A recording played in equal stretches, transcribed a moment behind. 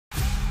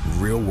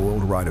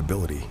Real-world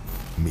rideability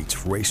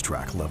meets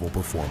racetrack-level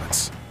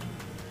performance.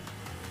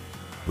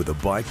 With a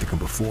bike that can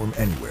perform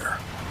anywhere,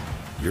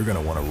 you're going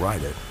to want to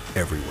ride it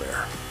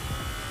everywhere.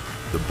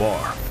 The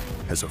bar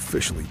has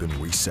officially been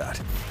reset.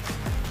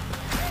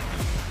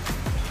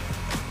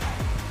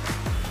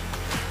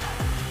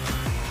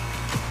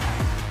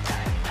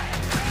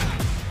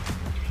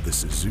 The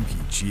Suzuki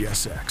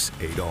Gsx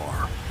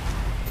 8R,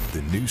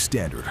 the new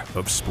standard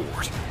of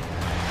sport.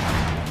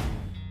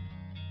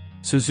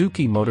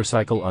 Suzuki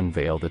Motorcycle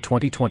unveiled the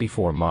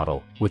 2024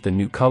 model with the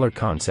new color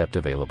concept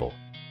available.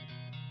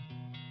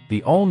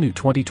 The all-new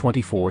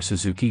 2024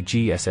 Suzuki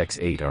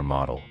Gsx 8R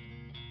model.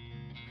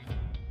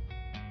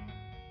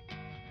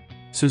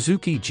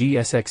 Suzuki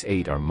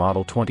Gsx 8R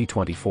model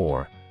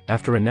 2024,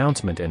 after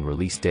announcement and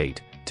release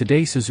date,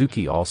 today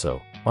Suzuki also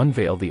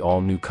unveiled the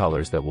all-new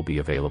colors that will be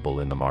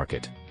available in the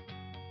market.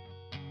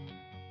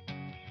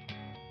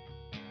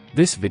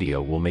 This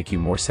video will make you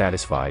more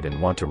satisfied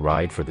and want to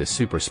ride for this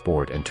super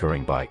sport and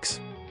touring bikes.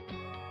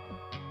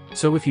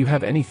 So if you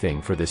have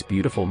anything for this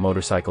beautiful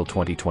motorcycle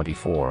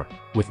 2024,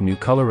 with new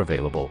color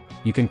available,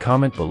 you can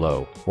comment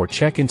below, or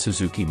check in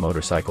Suzuki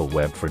Motorcycle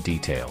web for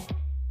detail.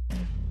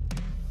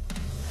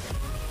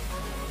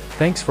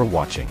 Thanks for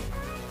watching.